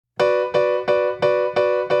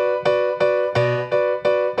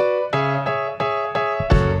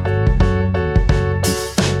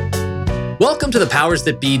Welcome to the Powers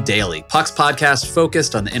That Be Daily, Puck's podcast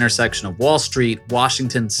focused on the intersection of Wall Street,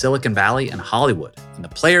 Washington, Silicon Valley, and Hollywood, and the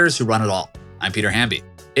players who run it all. I'm Peter Hamby.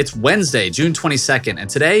 It's Wednesday, June 22nd, and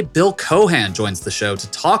today Bill Cohan joins the show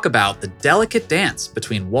to talk about the delicate dance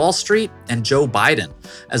between Wall Street and Joe Biden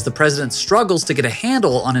as the president struggles to get a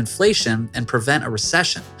handle on inflation and prevent a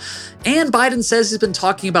recession. And Biden says he's been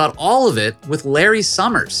talking about all of it with Larry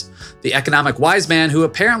Summers, the economic wise man who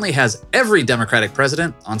apparently has every Democratic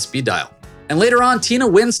president on speed dial. And later on, Tina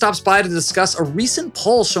Wynn stops by to discuss a recent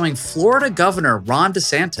poll showing Florida Governor Ron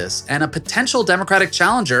DeSantis and a potential Democratic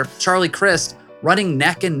challenger, Charlie Crist, running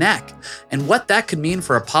neck and neck, and what that could mean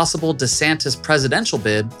for a possible DeSantis presidential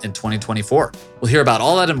bid in 2024. We'll hear about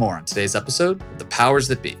all that and more on today's episode of The Powers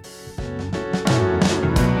That Be.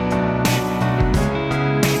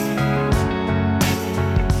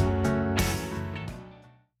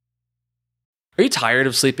 Are you tired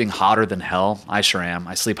of sleeping hotter than hell? I sure am.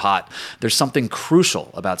 I sleep hot. There's something crucial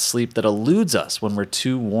about sleep that eludes us when we're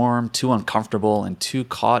too warm, too uncomfortable, and too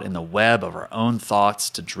caught in the web of our own thoughts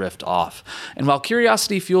to drift off. And while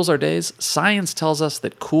curiosity fuels our days, science tells us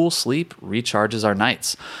that cool sleep recharges our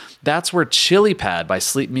nights. That's where ChiliPad by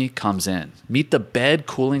Sleep Me comes in. Meet the bed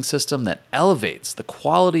cooling system that elevates the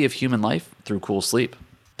quality of human life through cool sleep.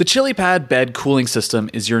 The ChiliPad bed cooling system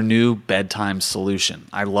is your new bedtime solution.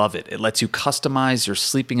 I love it. It lets you customize your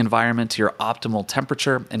sleeping environment to your optimal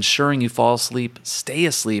temperature, ensuring you fall asleep, stay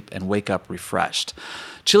asleep, and wake up refreshed.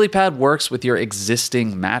 ChiliPad works with your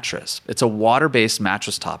existing mattress. It's a water-based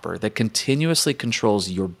mattress topper that continuously controls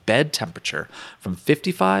your bed temperature from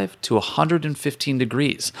 55 to 115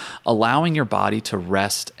 degrees, allowing your body to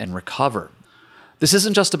rest and recover. This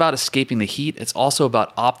isn't just about escaping the heat, it's also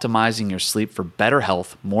about optimizing your sleep for better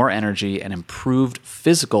health, more energy, and improved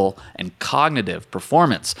physical and cognitive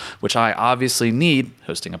performance, which I obviously need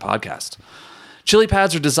hosting a podcast.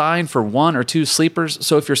 ChiliPads are designed for one or two sleepers,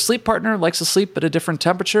 so if your sleep partner likes to sleep at a different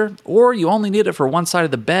temperature, or you only need it for one side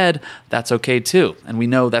of the bed, that's okay too, and we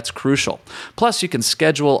know that's crucial. Plus, you can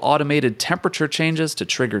schedule automated temperature changes to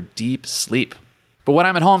trigger deep sleep. But when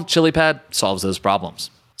I'm at home, ChiliPad solves those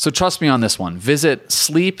problems. So trust me on this one. Visit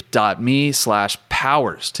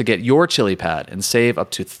sleep.me/powers to get your ChiliPad and save up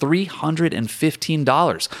to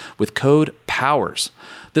 $315 with code POWERS.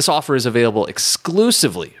 This offer is available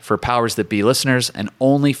exclusively for Powers That Be listeners and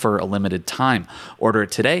only for a limited time. Order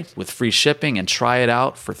it today with free shipping and try it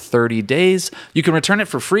out for 30 days. You can return it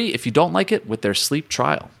for free if you don't like it with their sleep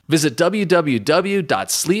trial. Visit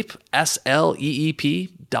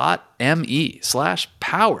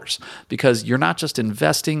www.sleep.me/powers because you're not just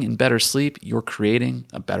investing in better sleep, you're creating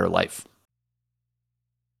a better life.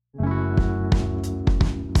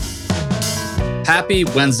 Happy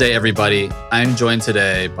Wednesday, everybody. I'm joined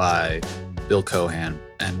today by Bill Cohan,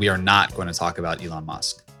 and we are not going to talk about Elon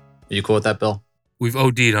Musk. Are you cool with that, Bill? We've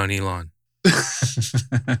OD'd on Elon.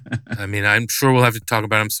 I mean, I'm sure we'll have to talk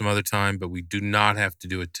about him some other time, but we do not have to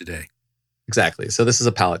do it today. Exactly. So this is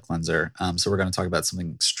a palate cleanser. So we're going to talk about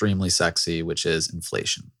something extremely sexy, which is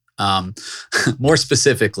inflation. More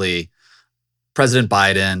specifically, President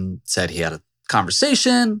Biden said he had a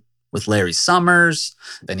conversation with Larry Summers.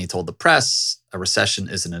 Then he told the press a recession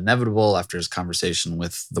isn't inevitable after his conversation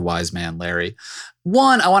with the wise man, Larry.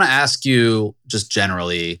 One, I want to ask you just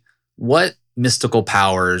generally, what mystical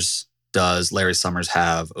powers does Larry Summers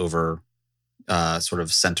have over sort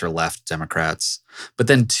of center-left Democrats? But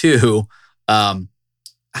then two,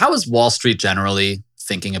 how is Wall Street generally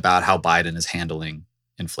thinking about how Biden is handling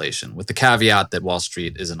inflation? With the caveat that Wall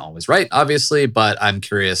Street isn't always right, obviously, but I'm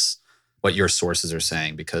curious what your sources are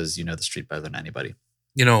saying because you know the street better than anybody.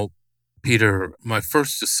 You know, Peter, my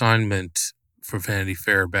first assignment for Vanity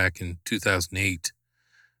Fair back in 2008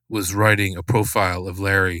 was writing a profile of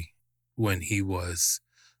Larry when he was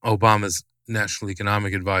Obama's national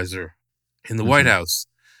economic advisor in the White House.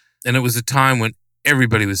 And it was a time when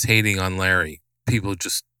everybody was hating on Larry. People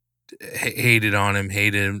just hated on him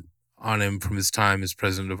from his time as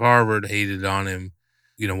president of Harvard, hated on him,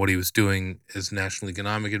 you know, what he was doing as national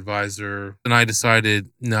economic advisor. And I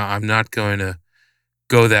decided, no, I'm not going to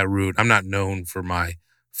go that route. I'm not known for my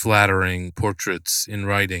flattering portraits in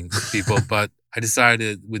writing of people, but I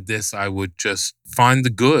decided with this, I would just find the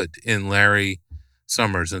good in Larry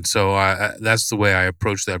Summers. And so that's the way I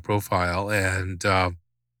approached that profile. And,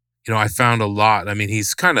 you know, I found a lot. I mean,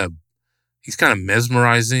 he's kind of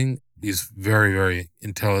mesmerizing. He's very, very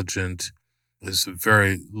intelligent. There's a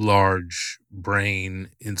very large brain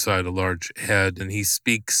inside a large head, and he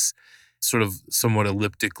speaks sort of somewhat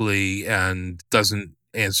elliptically and doesn't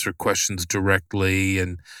answer questions directly.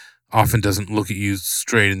 And often doesn't look at you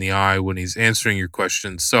straight in the eye when he's answering your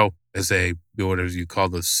questions. So, as a whatever you call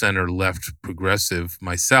the center left progressive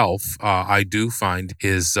myself, I do find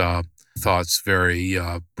his thoughts very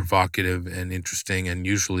provocative and interesting and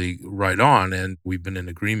usually right on. And we've been in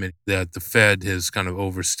agreement that the Fed has kind of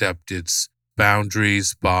overstepped its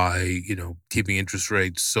boundaries by, keeping interest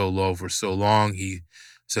rates so low for so long. He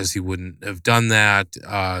says he wouldn't have done that,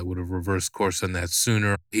 would have reversed course on that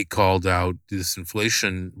sooner. He called out this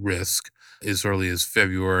inflation risk as early as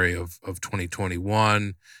February of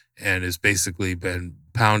 2021 and has basically been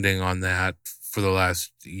pounding on that for the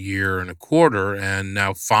last year and a quarter. And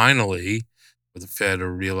now finally, the Fed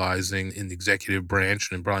are realizing in the executive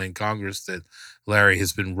branch and probably in Congress that Larry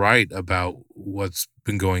has been right about what's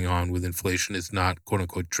been going on with inflation. It's not quote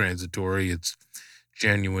unquote transitory. It's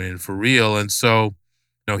genuine and for real. And so,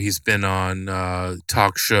 he's been on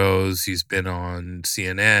talk shows. He's been on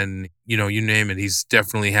CNN. You name it. He's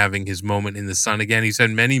definitely having his moment in the sun again. He's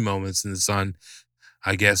had many moments in the sun.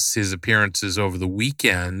 I guess his appearances over the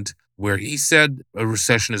weekend where he said a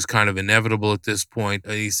recession is kind of inevitable at this point.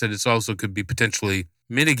 He said it's also could be potentially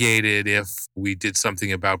mitigated if we did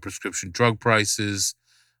something about prescription drug prices,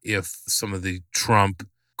 if some of the Trump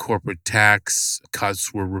corporate tax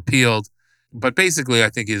cuts were repealed. But basically, I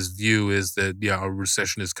think his view is that, a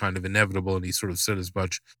recession is kind of inevitable, and he sort of said as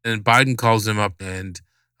much. And Biden calls him up, and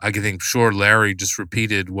I can think, sure, Larry just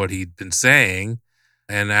repeated what he'd been saying.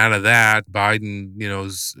 And out of that,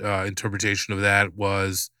 Biden's interpretation of that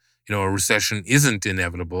was, a recession isn't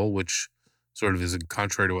inevitable, which sort of is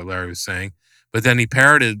contrary to what Larry was saying. But then he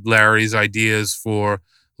parroted Larry's ideas for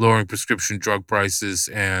lowering prescription drug prices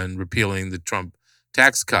and repealing the Trump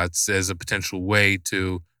tax cuts as a potential way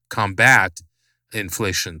to combat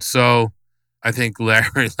inflation. So I think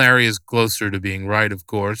Larry is closer to being right, of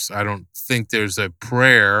course. I don't think there's a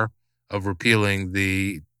prayer of repealing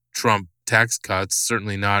the Trump tax cuts,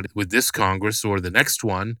 certainly not with this Congress or the next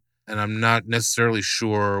one. And I'm not necessarily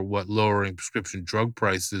sure what lowering prescription drug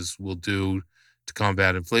prices will do to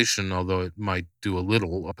combat inflation, although it might do a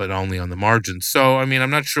little, but only on the margins. So, I'm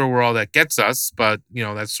not sure where all that gets us, but,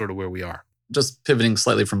 that's sort of where we are. Just pivoting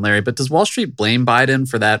slightly from Larry, but does Wall Street blame Biden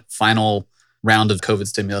for that final round of COVID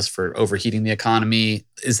stimulus for overheating the economy?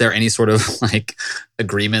 Is there any sort of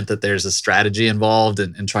agreement that there's a strategy involved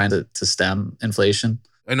in trying to stem inflation?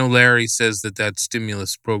 I know Larry says that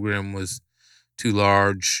stimulus program was too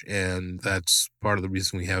large, and that's part of the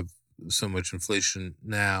reason we have so much inflation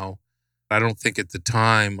now. I don't think at the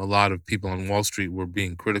time a lot of people on Wall Street were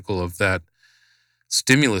being critical of that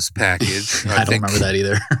stimulus package. I don't remember that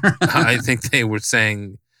either. I think they were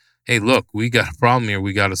saying, hey, look, we got a problem here.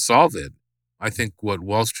 We got to solve it. I think what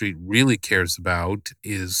Wall Street really cares about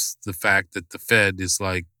is the fact that the Fed is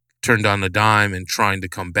turned on a dime and trying to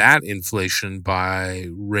combat inflation by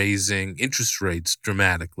raising interest rates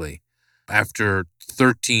dramatically. After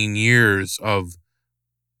 13 years of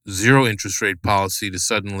zero interest rate policy, to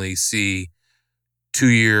suddenly see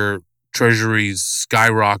 2-year treasuries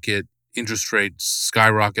skyrocket, interest rates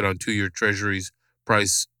skyrocket on 2-year treasuries,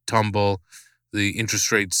 price tumble, the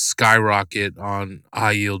interest rates skyrocket on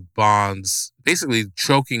high yield bonds, basically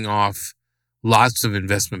choking off lots of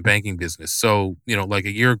investment banking business. So, a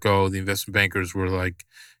year ago, the investment bankers were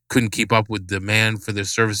couldn't keep up with demand for their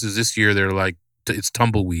services. This year, they're it's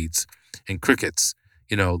tumbleweeds and crickets,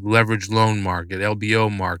 leverage loan market,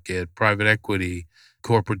 LBO market, private equity,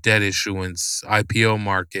 corporate debt issuance, IPO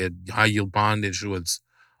market, high yield bond issuance,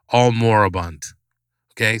 all moribund.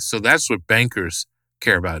 Okay, so that's what bankers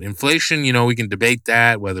care about. Inflation, we can debate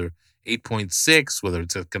that, whether 8.6, whether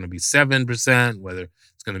it's going to be 7%, whether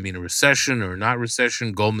it's going to be in a recession or not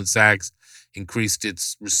recession. Goldman Sachs increased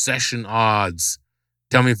its recession odds.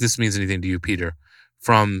 Tell me if this means anything to you, Peter,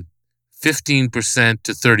 from 15%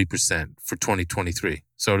 to 30% for 2023.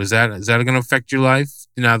 So is that going to affect your life?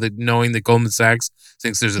 Now that knowing that Goldman Sachs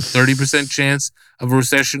thinks there's a 30% chance of a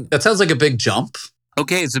recession? That sounds like a big jump.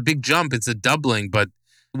 Okay, it's a big jump. It's a doubling, but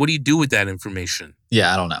what do you do with that information?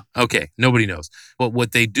 Yeah, I don't know. Okay, nobody knows. But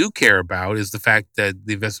what they do care about is the fact that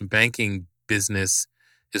the investment banking business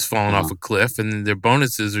is falling off a cliff, and their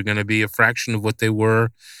bonuses are going to be a fraction of what they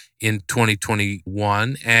were in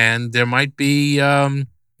 2021, and there might be a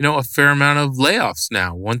fair amount of layoffs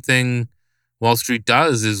now. One thing Wall Street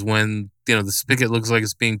does is when the spigot looks like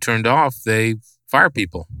it's being turned off, they fire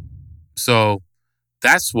people. So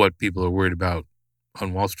that's what people are worried about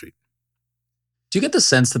on Wall Street. Do you get the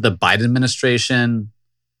sense that the Biden administration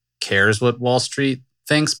cares what Wall Street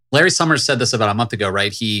thinks? Larry Summers said this about a month ago,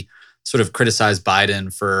 right? He sort of criticized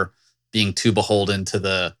Biden for being too beholden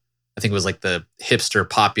to I think it was the hipster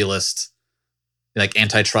populist,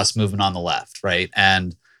 antitrust movement on the left, right?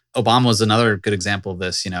 And Obama was another good example of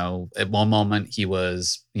this. At one moment he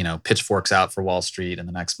was, pitchforks out for Wall Street, and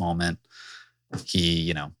the next moment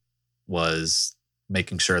he, was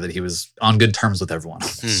making sure that he was on good terms with everyone on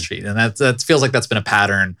Wall Street. And that feels like that's been a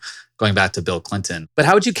pattern going back to Bill Clinton. But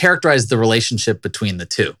how would you characterize the relationship between the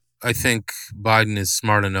two? I think Biden is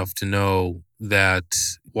smart enough to know that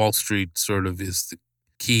Wall Street sort of is the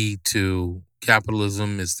key to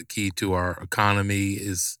capitalism, is the key to our economy,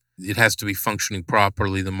 it has to be functioning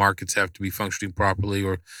properly. The markets have to be functioning properly,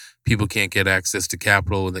 or people can't get access to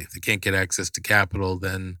capital. If they can't get access to capital,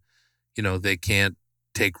 then, they can't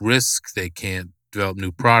take risk. They can't develop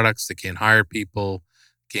new products. They can't hire people,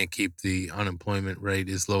 can't keep the unemployment rate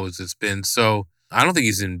as low as it's been. So I don't think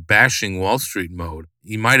he's in bashing Wall Street mode.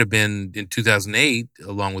 He might have been in 2008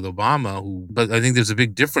 along with Obama, but I think there's a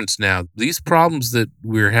big difference now. These problems that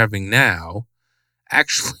we're having now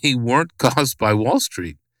actually weren't caused by Wall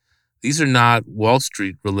Street. These are not Wall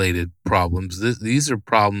Street related problems. These are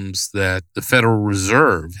problems that the Federal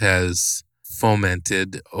Reserve has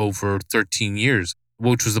fomented over 13 years,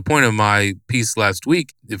 which was the point of my piece last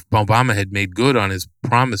week. If Obama had made good on his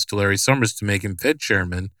promise to Larry Summers to make him Fed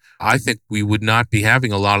chairman, I think we would not be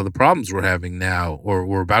having a lot of the problems we're having now, or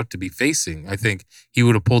we're about to be facing. I think he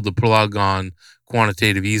would have pulled the plug on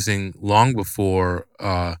quantitative easing long before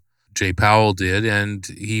Jay Powell did, and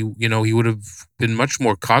he would have been much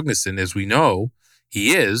more cognizant, as we know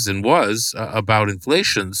he is and was, about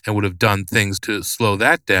inflation, and would have done things to slow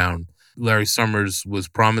that down. Larry Summers was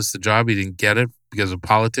promised the job. He didn't get it because of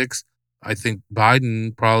politics. I think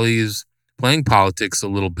Biden probably is playing politics a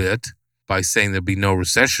little bit by saying there'll be no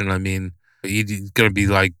recession. I mean, he's going to be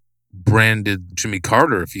like branded Jimmy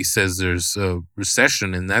Carter if he says there's a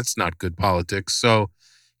recession, and that's not good politics. So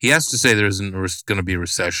he has to say there isn't going to be a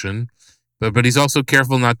recession, but he's also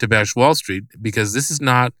careful not to bash Wall Street, because this is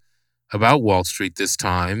not about Wall Street this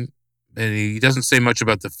time. And he doesn't say much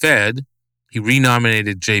about the Fed. He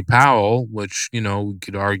renominated Jay Powell, which, we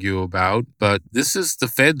could argue about, but this is the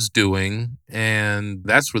Fed's doing, and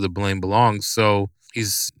that's where the blame belongs. So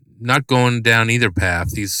he's not going down either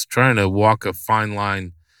path. He's trying to walk a fine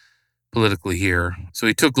line politically here. So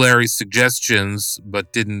he took Larry's suggestions,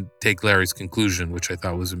 but didn't take Larry's conclusion, which I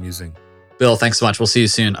thought was amusing. Bill, thanks so much. We'll see you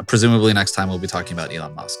soon. Presumably next time we'll be talking about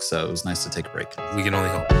Elon Musk. So it was nice to take a break. We can only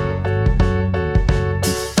hope.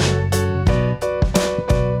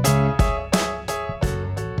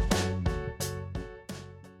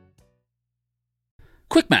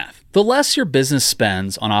 Quick math. The less your business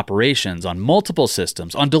spends on operations, on multiple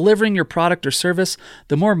systems, on delivering your product or service,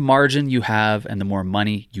 the more margin you have and the more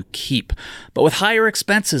money you keep. But with higher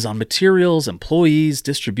expenses on materials, employees,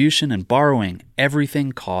 distribution, and borrowing,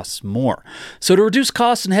 everything costs more. So to reduce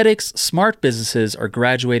costs and headaches, smart businesses are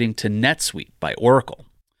graduating to NetSuite by Oracle.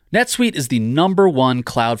 NetSuite is the #1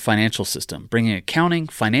 cloud financial system, bringing accounting,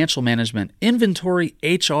 financial management, inventory,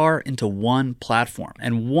 HR into one platform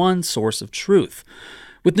and one source of truth.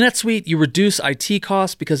 With NetSuite, you reduce IT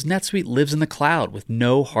costs because NetSuite lives in the cloud with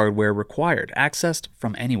no hardware required, accessed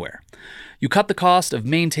from anywhere. You cut the cost of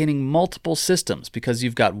maintaining multiple systems because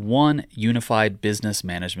you've got one unified business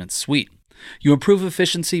management suite. You improve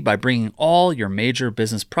efficiency by bringing all your major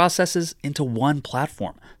business processes into one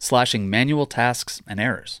platform, slashing manual tasks and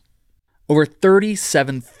errors. Over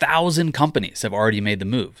 37,000 companies have already made the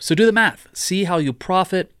move. So do the math. See how you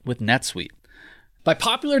profit with NetSuite. By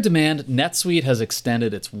popular demand, NetSuite has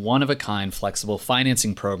extended its one-of-a-kind flexible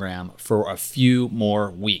financing program for a few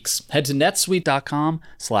more weeks. Head to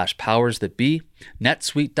netsuite.com/powersthatbe,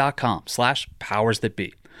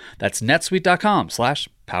 netsuite.com/powersthatbe. That's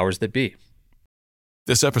netsuite.com/powersthatbe.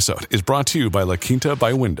 This episode is brought to you by La Quinta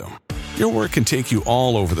by Wyndham. Your work can take you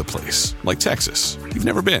all over the place, like Texas. You've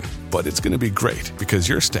never been, but it's going to be great because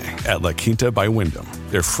you're staying at La Quinta by Wyndham.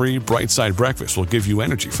 Their free Bright Side breakfast will give you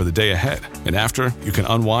energy for the day ahead. And after, you can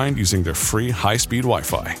unwind using their free high-speed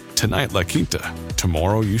Wi-Fi. Tonight, La Quinta.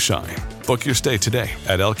 Tomorrow, you shine. Book your stay today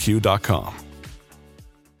at lq.com.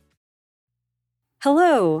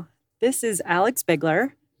 Hello, this is Alex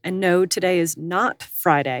Bigler. And no, today is not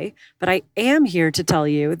Friday, but I am here to tell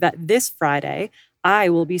you that this Friday, I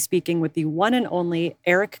will be speaking with the one and only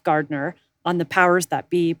Eric Gardner on the Powers That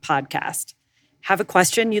Be podcast. Have a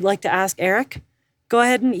question you'd like to ask Eric? Go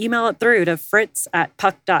ahead and email it through to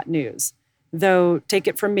fritz@puck.news. Though, take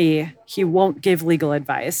it from me, he won't give legal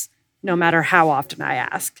advice, no matter how often I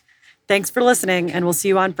ask. Thanks for listening, and we'll see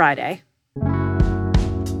you on Friday.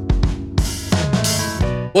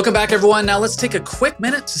 Welcome back, everyone. Now let's take a quick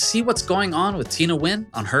minute to see what's going on with Tina Nguyen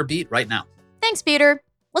on her beat right now. Thanks, Peter.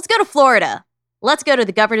 Let's go to Florida. Let's go to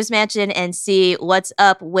the governor's mansion and see what's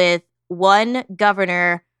up with one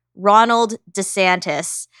Governor Ronald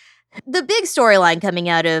DeSantis. The big storyline coming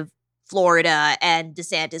out of Florida and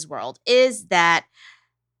DeSantis' world is that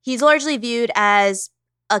he's largely viewed as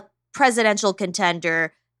a presidential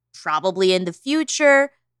contender, probably in the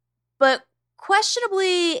future, but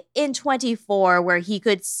questionably in 24, where he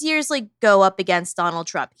could seriously go up against Donald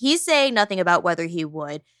Trump. He's saying nothing about whether he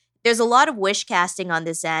would. There's a lot of wish casting on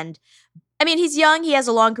this end. I mean, he's young, he has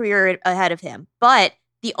a long career ahead of him, but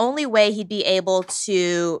the only way he'd be able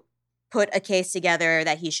to put a case together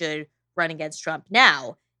that he should run against Trump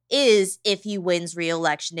now is if he wins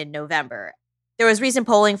re-election in November. There was recent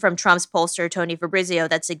polling from Trump's pollster, Tony Fabrizio,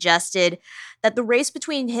 that suggested that the race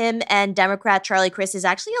between him and Democrat Charlie Crist is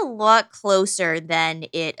actually a lot closer than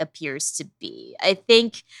it appears to be. I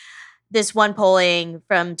think this one polling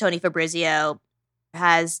from Tony Fabrizio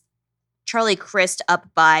has Charlie Crist up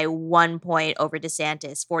by 1 point over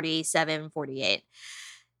DeSantis, 47-48.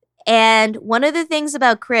 And one of the things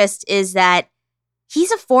about Crist is that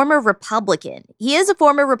he's a former Republican. He is a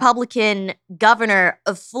former Republican governor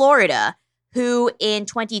of Florida who in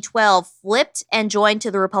 2012 flipped and joined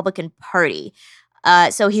to the Republican Party.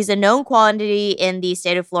 So he's a known quantity in the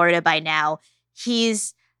state of Florida by now.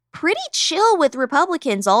 He's pretty chill with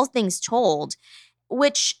Republicans, all things told,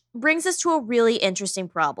 which brings us to a really interesting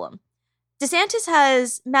problem. DeSantis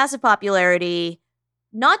has massive popularity,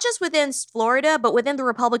 not just within Florida, but within the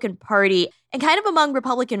Republican Party and kind of among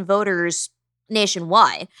Republican voters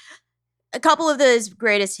nationwide. A couple of his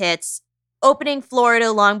greatest hits: opening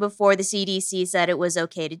Florida long before the CDC said it was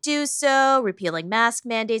okay to do so, repealing mask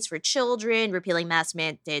mandates for children, repealing mask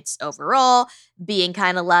mandates overall, being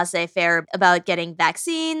kind of laissez-faire about getting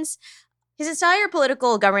vaccines. His entire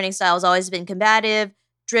political governing style has always been combative,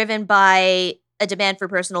 driven by a demand for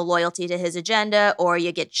personal loyalty to his agenda, or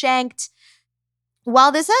you get shanked.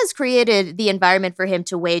 While this has created the environment for him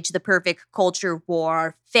to wage the perfect culture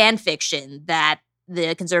war fan fiction that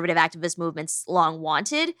the conservative activist movement's long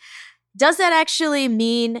wanted, does that actually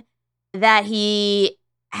mean that he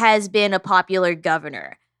has been a popular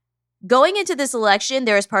governor? Going into this election,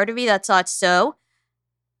 there is part of me that thought so,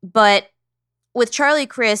 but with Charlie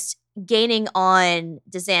Crist gaining on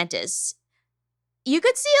DeSantis, you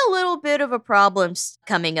could see a little bit of a problem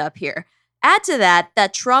coming up here. Add to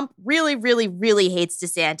that Trump really, really, really hates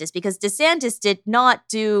DeSantis because DeSantis did not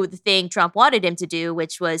do the thing Trump wanted him to do,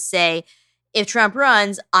 which was say, if Trump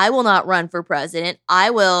runs, I will not run for president. I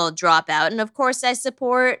will drop out. And of course, I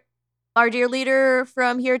support our dear leader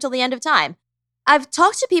from here till the end of time. I've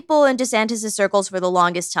talked to people in DeSantis' circles for the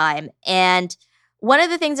longest time. And one of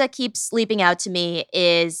the things that keeps leaping out to me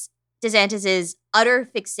is DeSantis' utter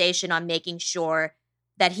fixation on making sure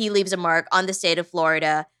that he leaves a mark on the state of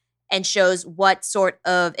Florida and shows what sort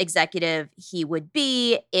of executive he would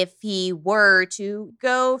be if he were to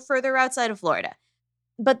go further outside of Florida.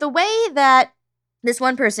 But the way that this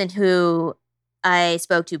one person who I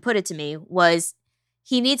spoke to put it to me was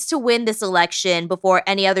he needs to win this election before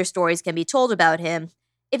any other stories can be told about him.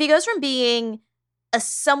 If he goes from being a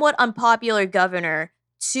somewhat unpopular governor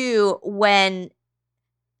to when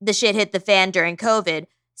the shit hit the fan during COVID,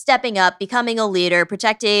 stepping up, becoming a leader,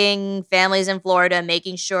 protecting families in Florida,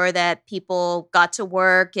 making sure that people got to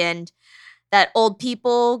work and that old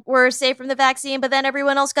people were safe from the vaccine, but then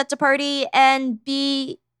everyone else got to party and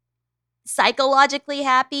be psychologically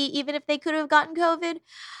happy, even if they could have gotten COVID.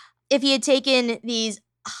 If he had taken these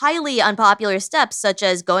highly unpopular steps, such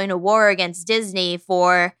as going to war against Disney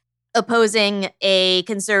for opposing a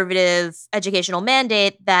conservative educational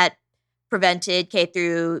mandate that prevented K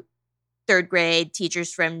through third grade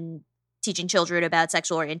teachers from teaching children about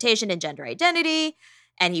sexual orientation and gender identity,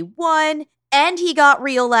 and he won, and he got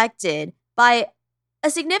reelected by a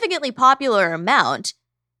significantly popular amount,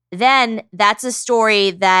 then that's a story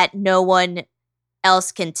that no one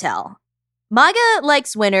else can tell. MAGA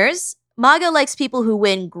likes winners. MAGA likes people who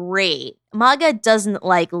win great. MAGA doesn't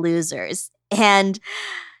like losers. And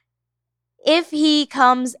if he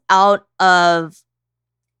comes out of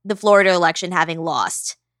the Florida election having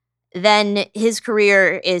lost, then his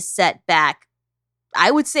career is set back, I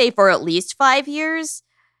would say, for at least 5 years,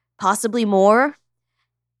 possibly more.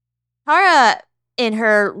 Tara, in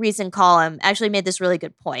her recent column, actually made this really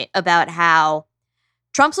good point about how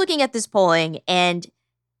Trump's looking at this polling and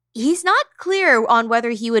he's not clear on whether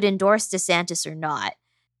he would endorse DeSantis or not.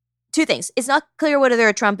 Two things. It's not clear whether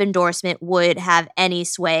a Trump endorsement would have any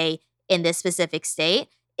sway in this specific state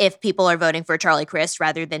if people are voting for Charlie Crist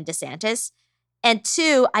rather than DeSantis. And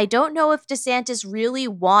two, I don't know if DeSantis really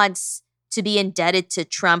wants to be indebted to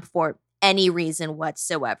Trump for any reason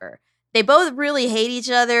whatsoever. They both really hate each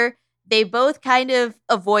other. They both kind of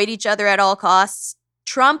avoid each other at all costs.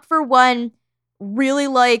 Trump, for one, really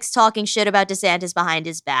likes talking shit about DeSantis behind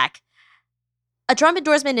his back. A Trump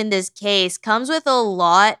endorsement in this case comes with a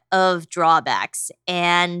lot of drawbacks,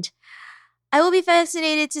 and I will be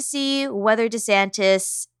fascinated to see whether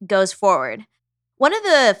DeSantis goes forward. One of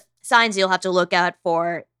the signs you'll have to look out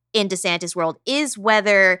for in DeSantis' world is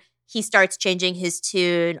whether he starts changing his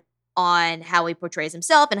tune on how he portrays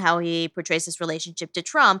himself and how he portrays his relationship to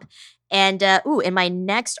Trump. And in my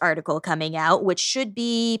next article coming out, which should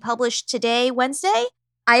be published today, Wednesday,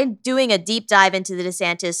 I'm doing a deep dive into the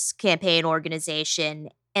DeSantis campaign organization,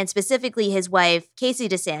 and specifically his wife, Casey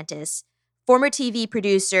DeSantis, former TV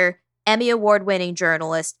producer, Emmy Award-winning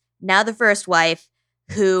journalist, now the first wife,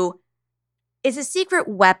 who is a secret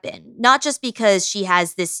weapon, not just because she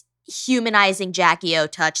has this humanizing Jackie O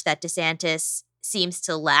touch that DeSantis seems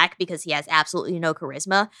to lack because he has absolutely no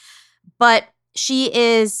charisma, but she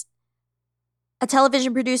is a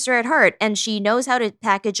television producer at heart, and she knows how to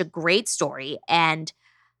package a great story. And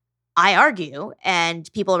I argue,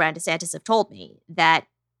 and people around DeSantis have told me, that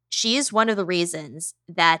she is one of the reasons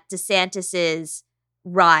that DeSantis's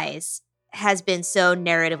rise has been so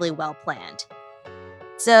narratively well planned.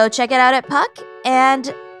 So check it out at Puck,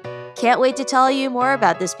 and can't wait to tell you more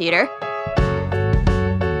about this, Peter.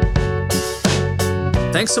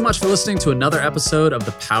 Thanks so much for listening to another episode of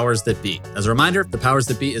The Powers That Be. As a reminder, The Powers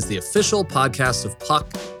That Be is the official podcast of Puck.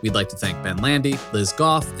 We'd like to thank Ben Landy, Liz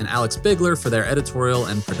Goff, and Alex Bigler for their editorial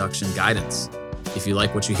and production guidance. If you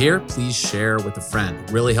like what you hear, please share with a friend.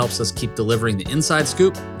 It really helps us keep delivering the inside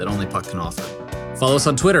scoop that only Puck can offer. Follow us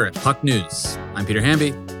on Twitter at Puck News. I'm Peter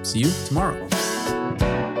Hamby. See you tomorrow.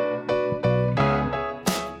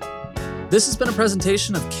 This has been a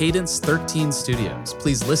presentation of Cadence 13 Studios.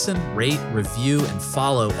 Please listen, rate, review, and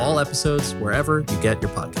follow all episodes wherever you get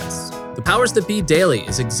your podcasts. The Powers That Be Daily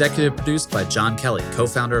is executive produced by John Kelly,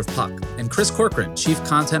 co-founder of Puck, and Chris Corcoran, chief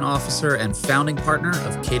content officer and founding partner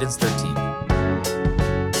of Cadence 13.